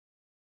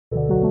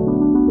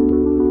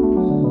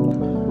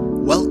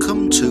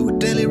to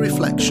Daily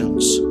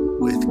Reflections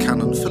with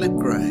Canon Philip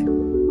Gray.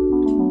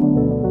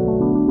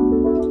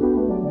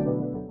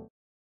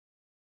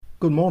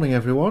 Good morning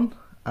everyone,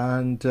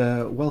 and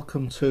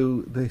welcome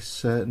to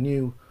this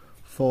new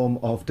form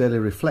of daily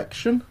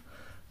reflection.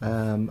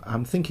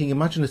 I'm thinking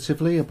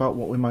imaginatively about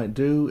what we might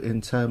do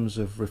in terms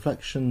of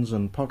reflections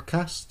and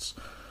podcasts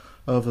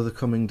over the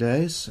coming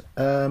days.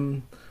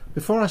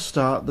 Before I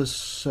start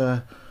this,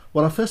 I'd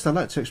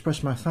like to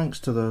express my thanks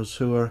to those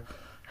who are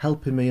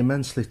helping me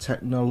immensely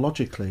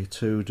technologically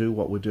to do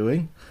what we're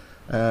doing,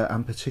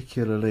 and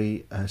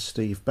particularly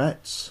Steve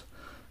Betts,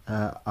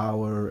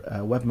 our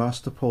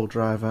webmaster Paul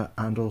Driver,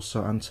 and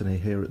also Anthony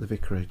here at the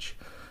Vicarage,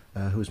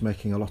 who's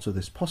making a lot of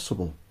this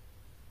possible.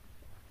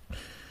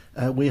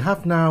 We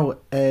have now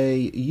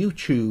a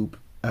YouTube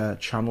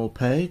channel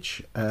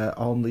page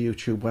on the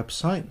YouTube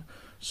website,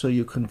 so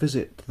you can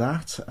visit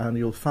that and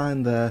you'll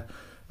find there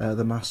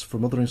the Mass for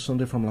Mothering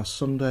Sunday from last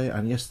Sunday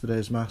and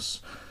yesterday's Mass,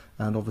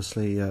 and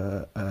obviously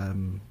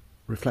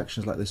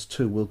reflections like this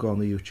too will go on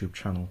the YouTube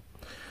channel.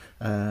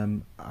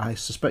 I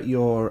suspect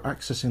you're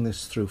accessing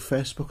this through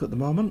Facebook at the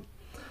moment,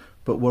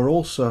 but we're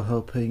also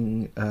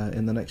hoping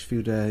in the next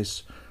few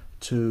days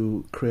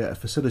to create a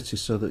facility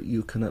so that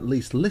you can at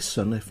least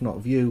listen, if not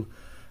view,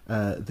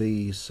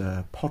 these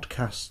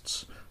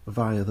podcasts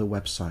via the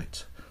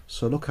website.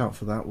 So look out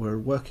for that. We're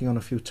working on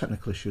a few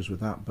technical issues with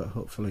that, but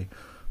hopefully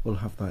we'll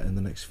have that in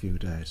the next few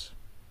days.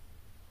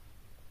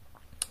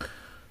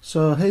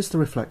 So here's the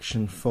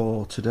reflection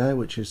for today,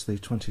 which is the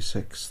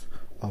 26th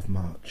of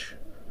March.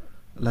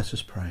 Let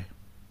us pray.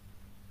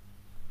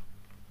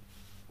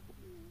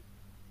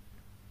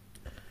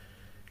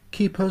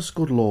 Keep us,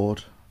 good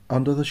Lord,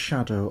 under the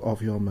shadow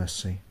of your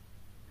mercy,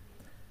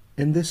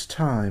 in this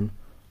time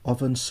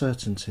of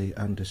uncertainty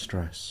and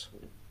distress.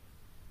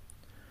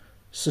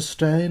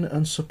 Sustain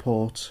and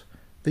support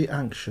the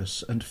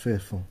anxious and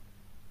fearful.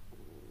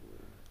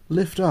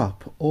 Lift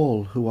up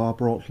all who are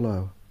brought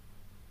low,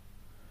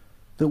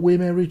 that we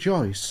may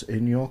rejoice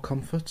in your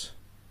comfort,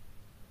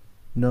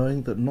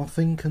 knowing that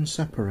nothing can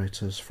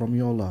separate us from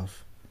your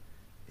love,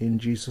 in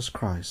Jesus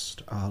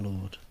Christ our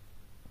Lord.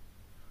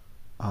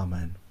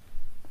 Amen.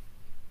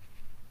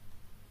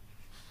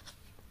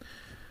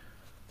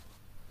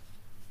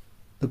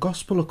 The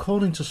Gospel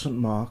according to St.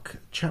 Mark,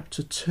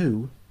 chapter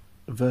 2,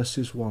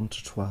 verses 1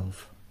 to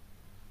 12.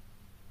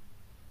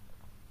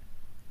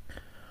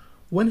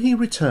 When he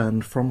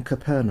returned from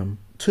Capernaum,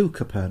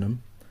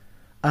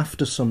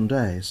 after some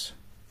days,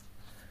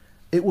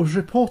 it was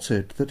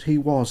reported that he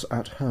was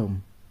at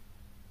home.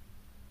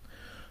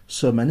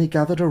 So many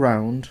gathered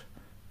around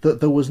that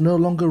there was no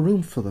longer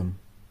room for them,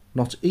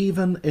 not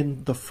even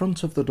in the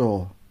front of the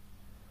door,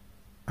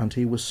 and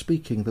he was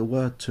speaking the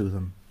word to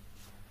them.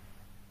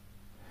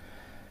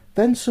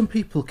 Then some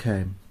people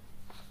came,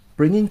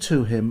 bringing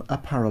to him a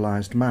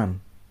paralyzed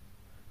man,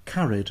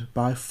 carried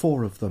by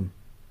 4 of them.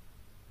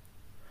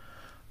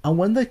 And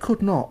when they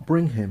could not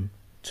bring him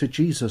to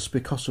Jesus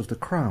because of the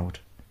crowd,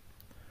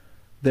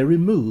 they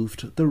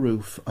removed the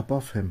roof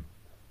above him.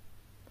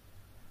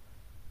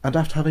 And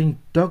after having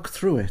dug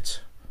through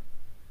it,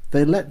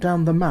 they let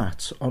down the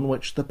mat on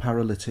which the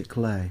paralytic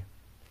lay.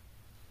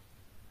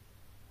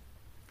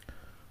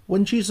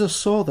 When Jesus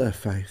saw their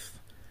faith,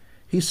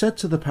 he said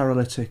to the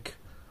paralytic,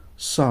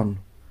 "Son,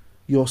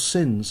 your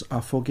sins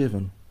are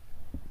forgiven."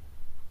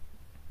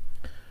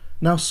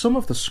 Now some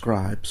of the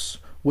scribes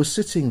were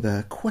sitting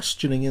there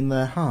questioning in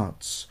their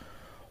hearts,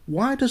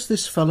 "Why does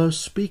this fellow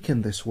speak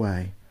in this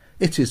way?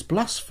 It is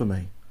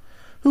blasphemy.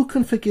 Who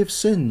can forgive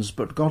sins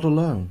but God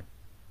alone?"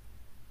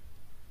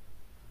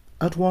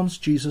 At once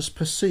Jesus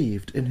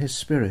perceived in his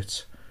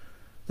spirit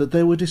that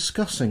they were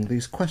discussing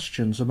these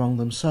questions among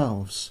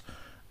themselves,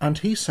 and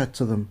he said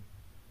to them,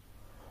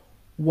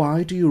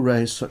 "Why do you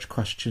raise such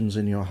questions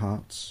in your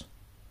hearts?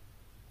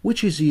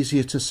 Which is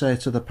easier to say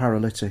to the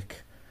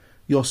paralytic,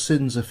 'Your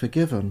sins are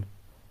forgiven,'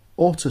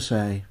 or to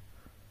say,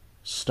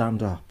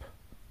 'Stand up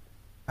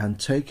and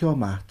take your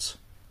mat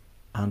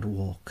and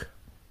walk'?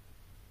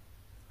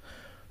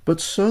 But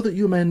so that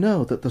you may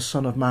know that the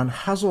Son of Man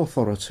has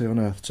authority on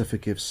earth to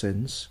forgive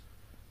sins,"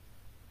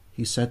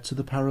 he said to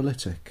the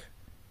paralytic,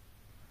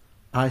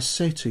 "I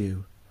say to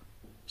you,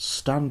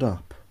 stand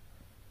up,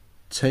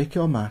 take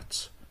your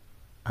mat,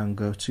 and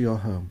go to your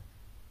home."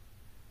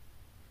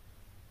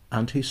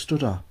 And he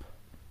stood up,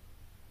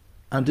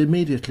 and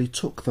immediately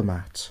took the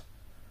mat,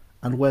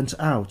 and went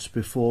out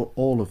before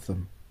all of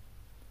them,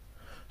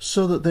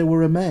 so that they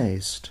were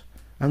amazed,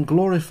 and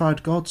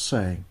glorified God,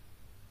 saying,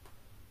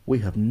 "We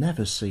have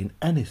never seen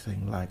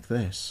anything like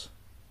this."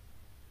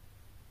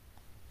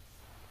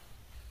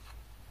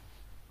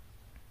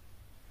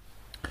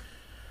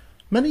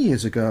 Many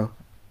years ago,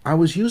 I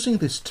was using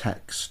this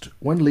text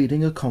when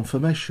leading a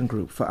confirmation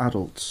group for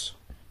adults,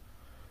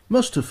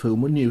 most of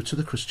whom were new to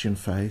the Christian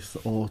faith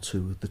or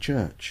to the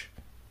church.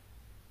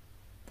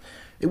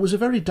 It was a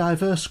very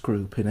diverse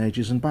group in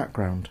ages and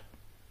background.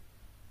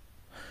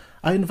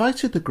 I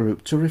invited the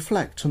group to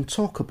reflect and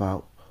talk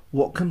about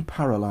what can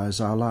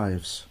paralyse our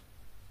lives.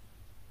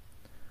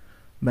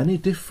 Many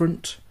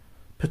different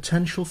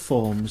potential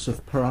forms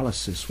of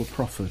paralysis were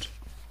proffered: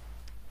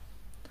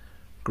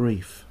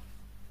 grief,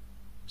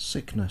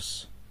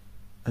 sickness,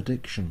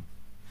 addiction,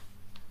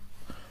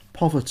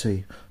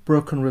 poverty,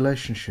 broken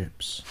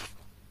relationships,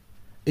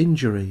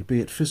 injury, be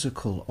it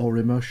physical or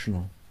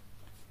emotional,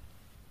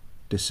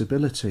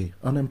 disability,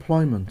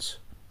 unemployment,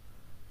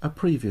 a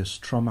previous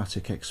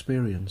traumatic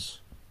experience.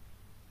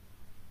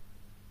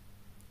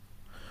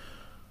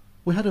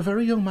 We had a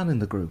very young man in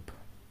the group.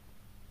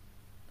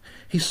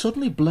 He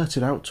suddenly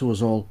blurted out to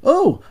us all,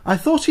 "Oh, I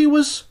thought he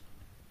was..."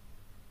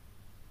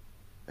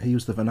 He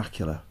used the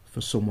vernacular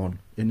for someone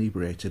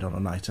inebriated on a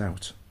night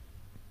out.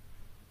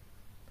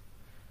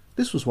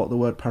 This was what the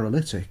word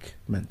paralytic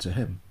meant to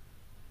him.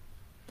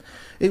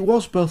 It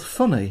was both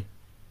funny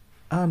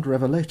and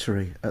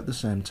revelatory at the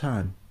same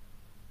time.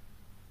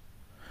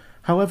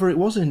 However, it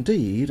was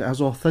indeed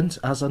as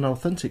an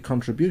authentic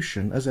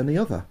contribution as any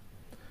other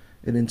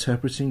in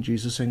interpreting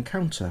Jesus'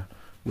 encounter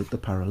with the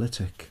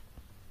paralytic.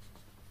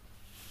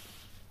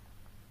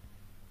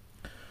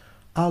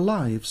 Our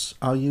lives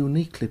are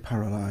uniquely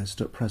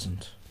paralysed at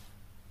present.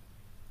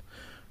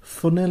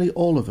 For nearly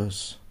all of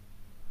us,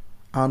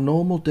 our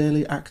normal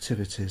daily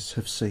activities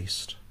have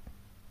ceased.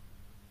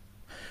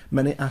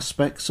 Many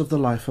aspects of the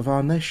life of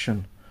our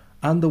nation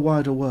and the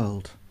wider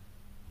world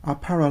are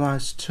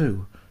paralysed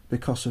too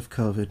because of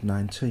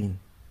COVID-19.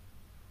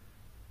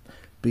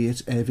 Be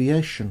it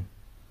aviation,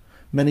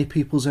 many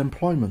people's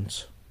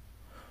employment,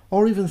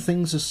 or even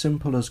things as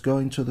simple as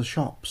going to the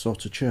shops or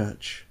to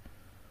church,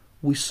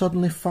 we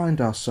suddenly find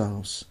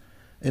ourselves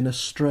in a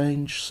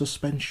strange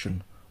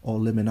suspension or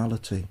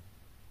liminality.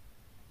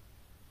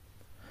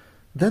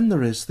 Then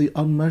there is the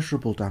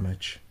unmeasurable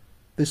damage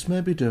this may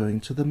be doing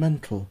to the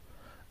mental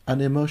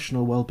and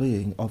emotional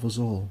well-being of us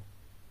all.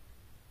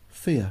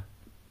 Fear,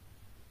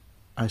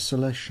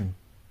 isolation,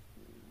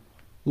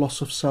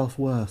 loss of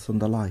self-worth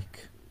and the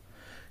like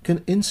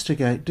can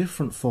instigate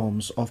different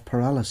forms of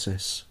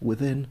paralysis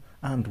within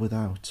and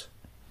without.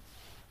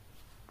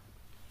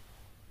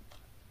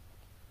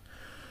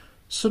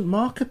 St.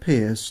 Mark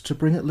appears to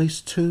bring at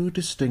least two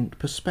distinct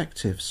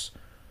perspectives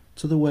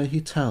to the way he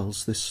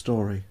tells this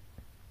story.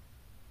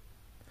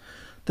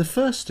 The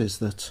first is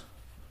that,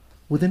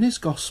 within his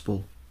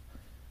Gospel,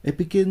 it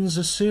begins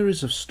a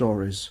series of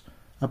stories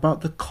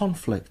about the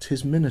conflict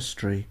his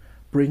ministry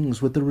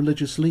brings with the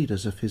religious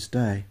leaders of his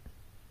day.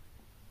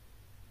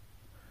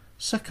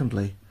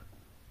 Secondly,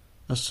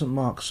 as St.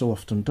 Mark so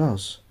often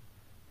does,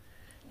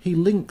 he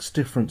links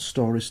different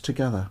stories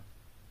together,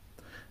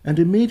 and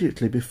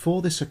immediately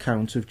before this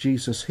account of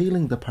Jesus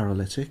healing the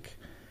paralytic,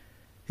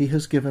 he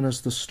has given us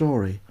the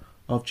story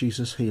of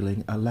Jesus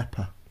healing a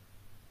leper.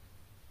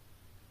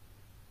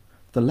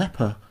 The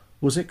leper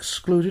was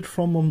excluded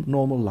from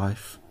normal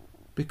life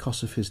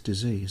because of his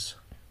disease.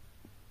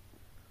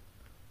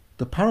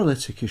 The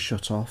paralytic is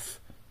shut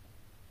off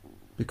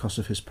because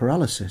of his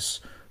paralysis,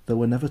 though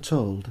we're never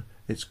told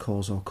its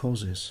cause or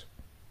causes.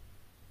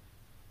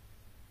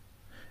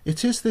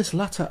 It is this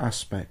latter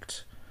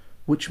aspect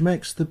which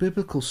makes the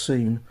biblical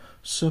scene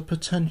so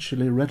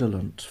potentially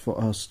redolent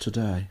for us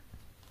today.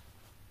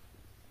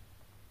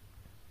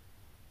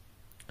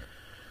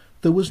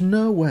 There was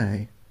no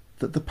way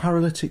that the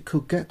paralytic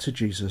could get to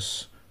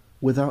Jesus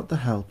without the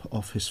help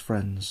of his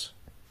friends.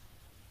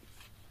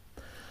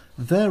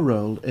 Their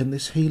role in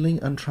this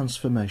healing and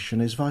transformation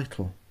is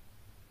vital.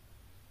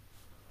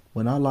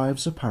 When our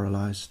lives are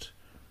paralysed,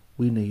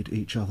 we need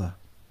each other.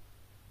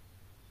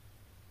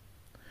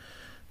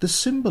 The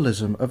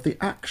symbolism of the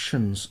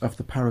actions of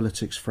the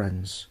paralytic's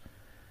friends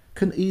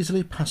can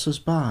easily pass us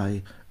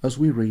by as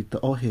we read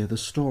or hear the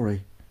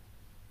story.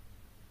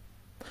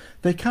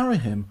 They carry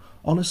him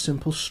on a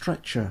simple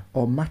stretcher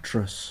or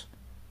mattress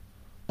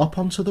up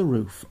onto the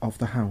roof of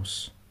the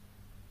house.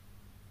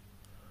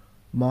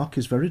 Mark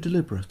is very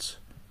deliberate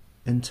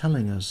in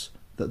telling us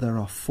that there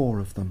are 4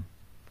 of them.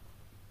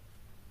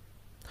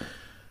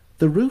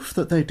 The roof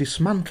that they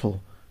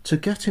dismantle to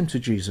get him to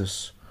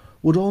Jesus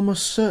would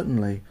almost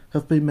certainly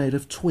have been made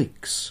of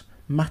twigs,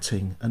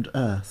 matting and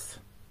earth.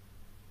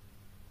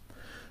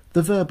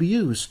 The verb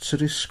used to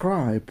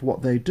describe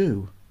what they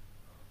do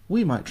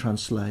we might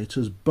translate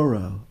as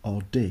burrow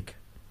or dig.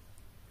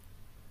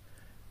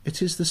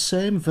 It is the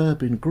same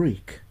verb in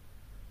Greek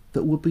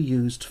that would be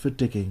used for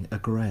digging a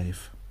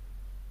grave.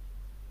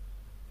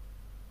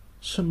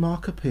 St.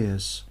 Mark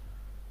appears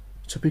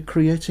to be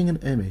creating an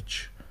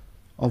image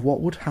of what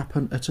would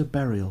happen at a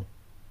burial,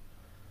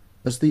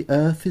 as the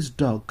earth is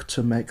dug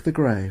to make the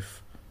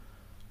grave,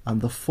 and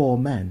the 4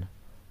 men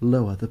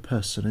lower the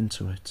person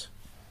into it.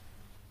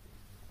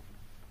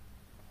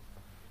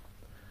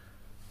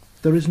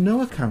 There is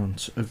no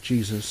account of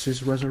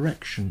Jesus'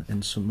 resurrection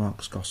in St.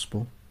 Mark's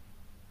Gospel,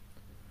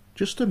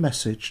 just a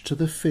message to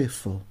the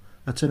fearful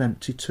at an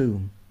empty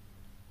tomb.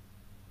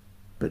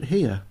 But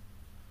here,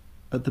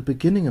 at the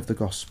beginning of the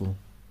Gospel,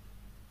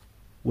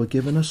 we're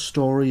given a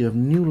story of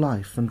new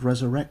life and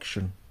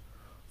resurrection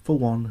for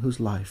one whose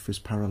life is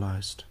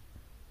paralysed.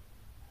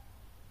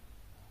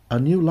 A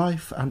new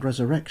life and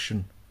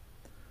resurrection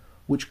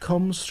which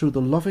comes through the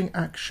loving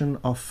action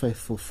of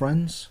faithful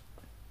friends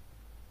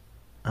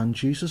and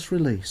Jesus'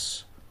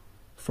 release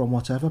from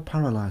whatever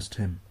paralysed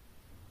him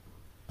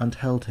and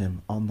held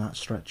him on that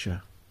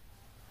stretcher.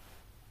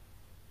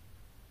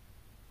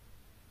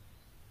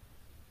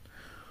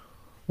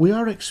 We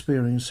are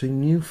experiencing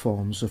new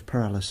forms of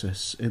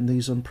paralysis in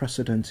these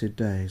unprecedented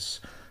days,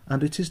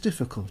 and it is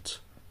difficult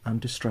and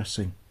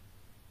distressing.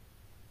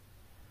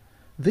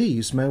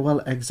 These may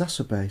well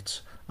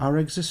exacerbate our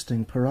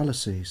existing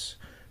paralyses,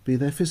 be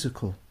they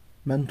physical,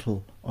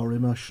 mental, or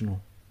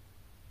emotional.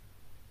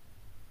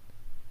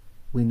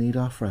 We need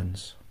our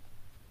friends.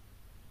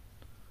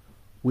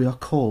 We are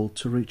called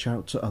to reach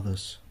out to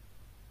others.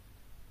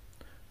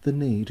 The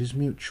need is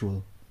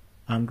mutual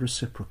and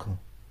reciprocal.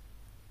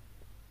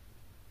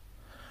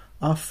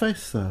 Our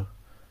faith, though,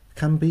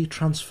 can be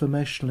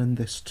transformational in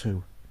this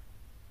too.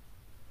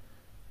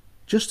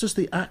 Just as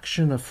the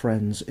action of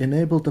friends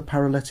enabled the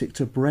paralytic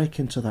to break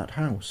into that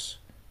house,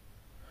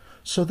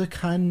 so the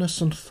kindness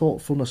and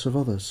thoughtfulness of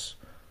others,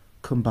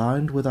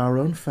 combined with our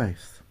own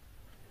faith,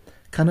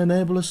 can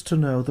enable us to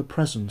know the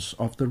presence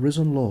of the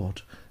risen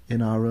Lord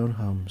in our own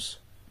homes.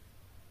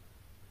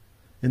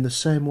 In the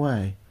same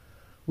way,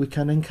 we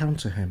can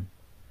encounter him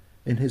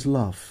in his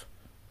love,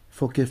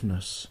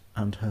 forgiveness,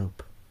 and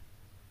hope.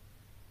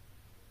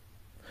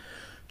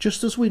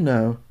 Just as we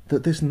know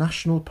that this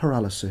national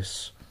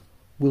paralysis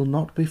will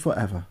not be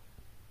forever,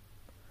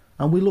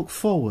 and we look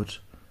forward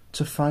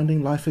to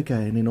finding life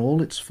again in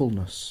all its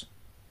fullness,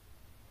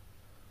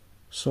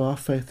 so our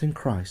faith in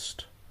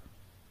Christ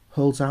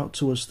holds out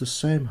to us the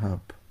same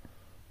hope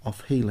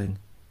of healing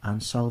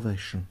and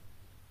salvation.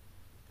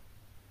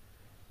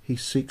 He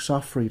seeks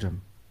our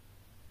freedom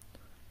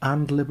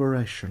and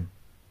liberation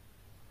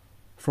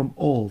from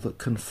all that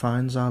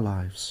confines our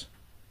lives,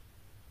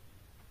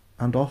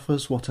 and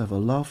offers whatever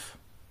love,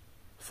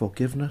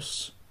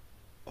 forgiveness,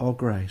 or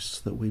grace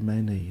that we may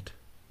need.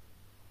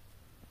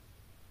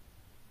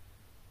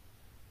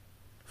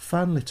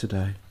 Finally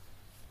today,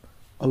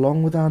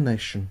 along with our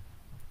nation,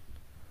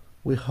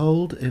 we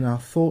hold in our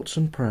thoughts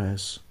and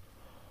prayers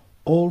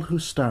all who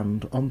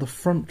stand on the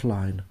front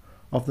line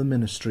of the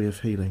ministry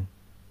of healing.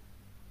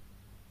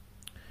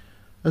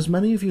 As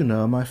many of you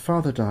know, my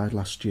father died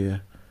last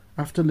year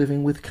after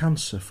living with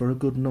cancer for a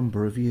good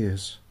number of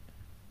years.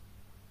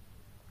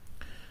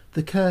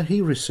 The care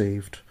he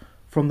received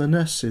from the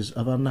nurses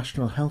of our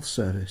National Health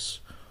Service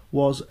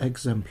was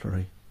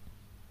exemplary.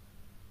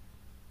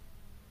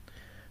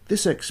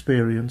 This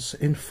experience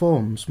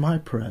informs my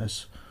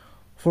prayers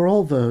for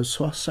all those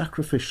who are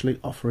sacrificially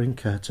offering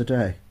care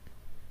today,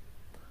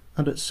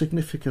 and at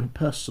significant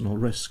personal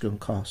risk and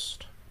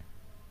cost.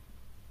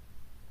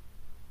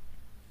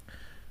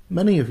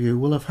 Many of you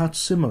will have had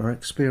similar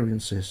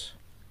experiences,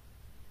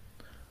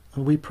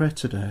 and we pray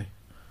today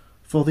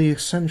for the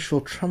essential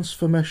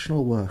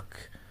transformational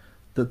work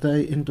that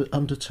they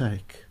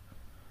undertake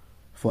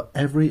for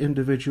every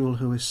individual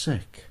who is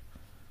sick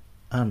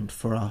and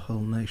for our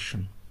whole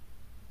nation.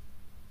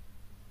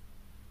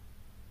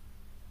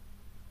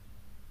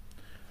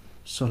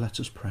 So let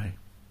us pray.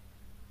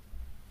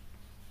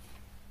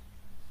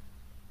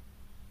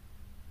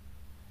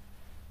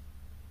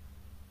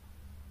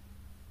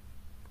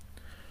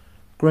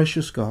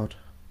 Gracious God,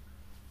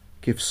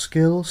 give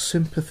skill,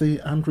 sympathy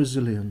and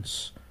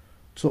resilience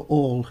to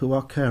all who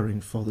are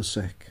caring for the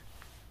sick,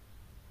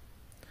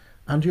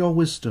 and your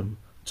wisdom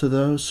to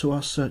those who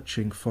are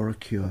searching for a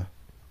cure.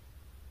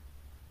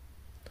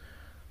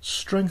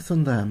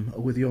 Strengthen them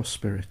with your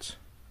Spirit,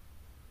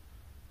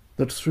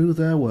 that through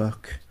their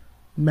work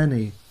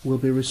many will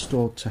be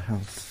restored to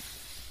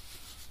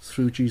health,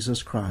 through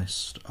Jesus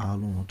Christ our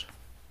Lord.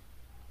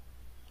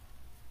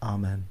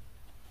 Amen.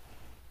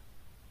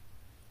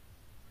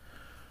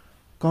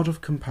 God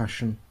of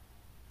compassion,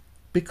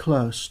 be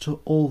close to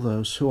all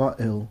those who are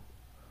ill,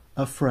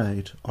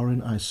 afraid, or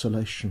in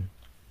isolation.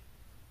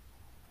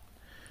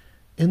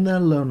 In their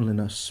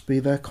loneliness be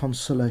their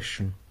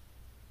consolation.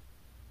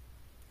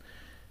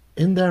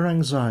 In their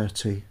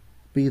anxiety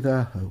be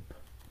their hope.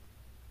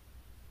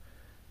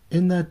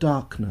 In their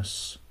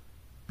darkness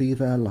be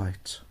their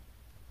light.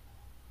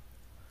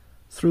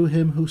 Through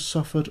him who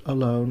suffered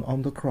alone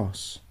on the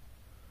cross,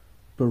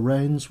 but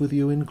reigns with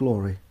you in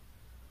glory,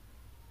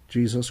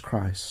 Jesus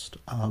Christ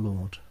our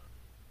Lord.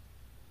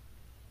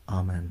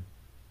 Amen.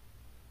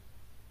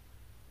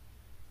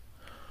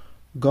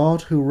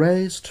 God, who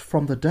raised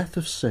from the death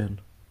of sin,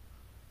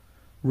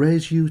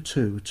 raise you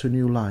too to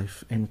new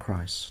life in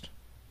Christ.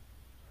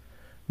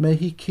 May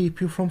he keep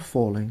you from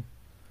falling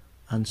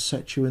and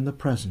set you in the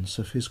presence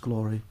of his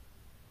glory.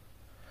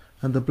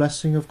 And the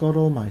blessing of God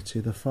Almighty,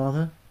 the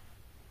Father,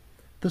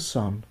 the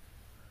Son,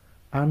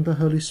 and the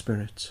Holy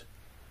Spirit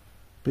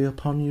be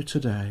upon you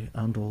today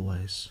and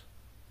always.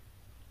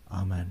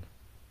 Amen.